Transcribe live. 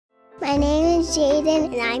My name is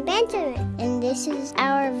Jaden. And I'm Benjamin. And this is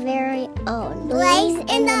our very own Blaze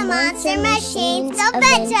in the Monster Machines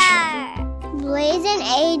Adventure! Blaze and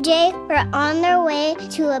AJ were on their way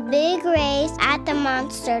to a big race at the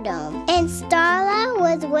Monster Dome. And Starla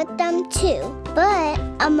was with them too. But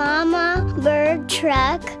a mama bird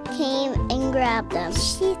truck came and grabbed them.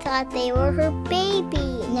 She thought they were her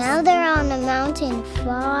babies. Now they're on a mountain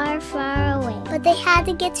far, far away. But they had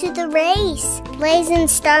to get to the race. Blaze and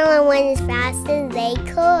Starla went as fast as they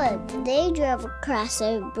could. They drove across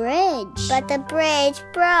a bridge. But the bridge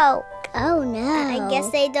broke. Oh no. I guess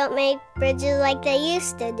they don't make bridges like they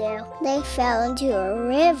used to do. They fell into a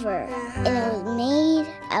river and it was made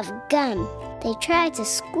of gum. They tried to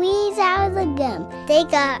squeeze out of the gum. They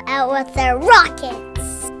got out with their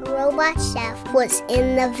rockets. A robot chef was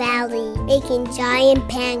in the valley making giant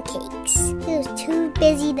pancakes. He was too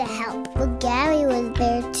busy to help. But Gabby was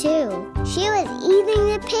there too. She was eating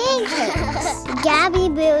the pancakes. Gabby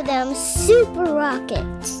built them super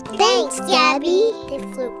rockets. Thanks, Gabby. They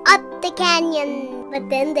flew up the canyon, but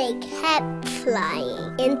then they kept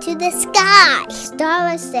flying into the sky.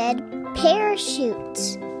 Starla said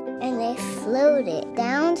parachutes. And they floated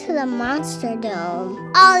down to the Monster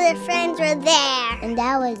Dome. All their friends were there. And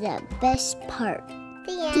that was the best part.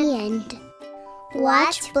 The end.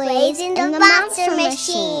 Watch Blaze in the Monster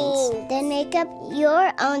Machines. Then make up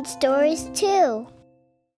your own stories too.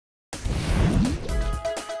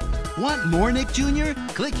 Want more Nick Jr.?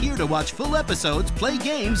 Click here to watch full episodes, play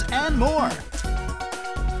games, and more.